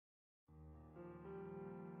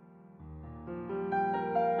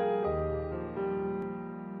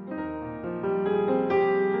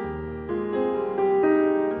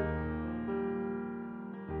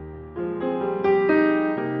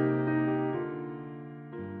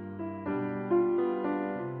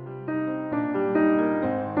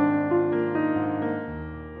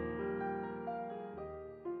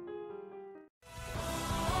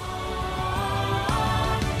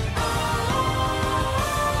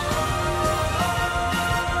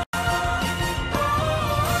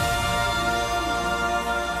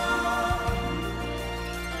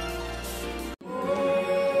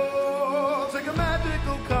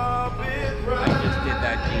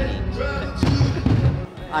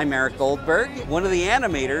I'm Eric Goldberg, one of the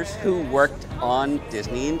animators who worked on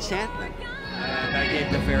Disney Enchantment. And I gave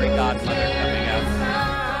the fairy godmother coming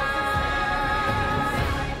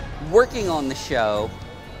up. Working on the show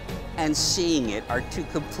and seeing it are two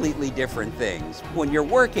completely different things. When you're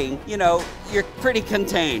working, you know, you're pretty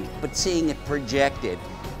contained, but seeing it projected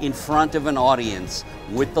in front of an audience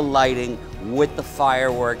with the lighting, with the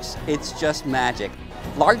fireworks, it's just magic.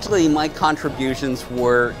 Largely, my contributions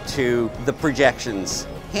were to the projections.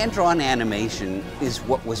 Hand-drawn animation is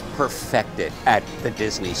what was perfected at the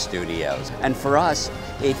Disney Studios. And for us,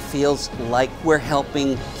 it feels like we're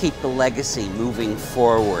helping keep the legacy moving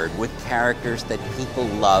forward with characters that people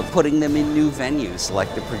love, putting them in new venues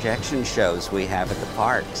like the projection shows we have at the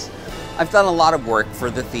parks. I've done a lot of work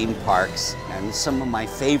for the theme parks, and some of my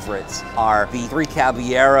favorites are the Three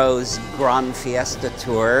Caballeros Gran Fiesta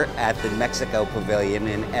Tour at the Mexico Pavilion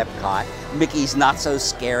in Epcot, Mickey's Not So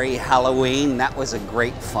Scary Halloween, that was a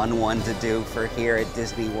great fun one to do for here at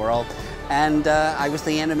Disney World, and I was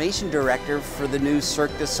the animation director for the new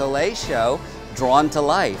Cirque du Soleil show, Drawn to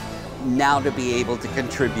Life. Now to be able to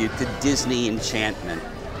contribute to Disney Enchantment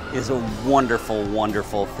is a wonderful,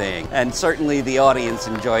 wonderful thing. And certainly the audience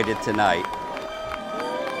enjoyed it tonight.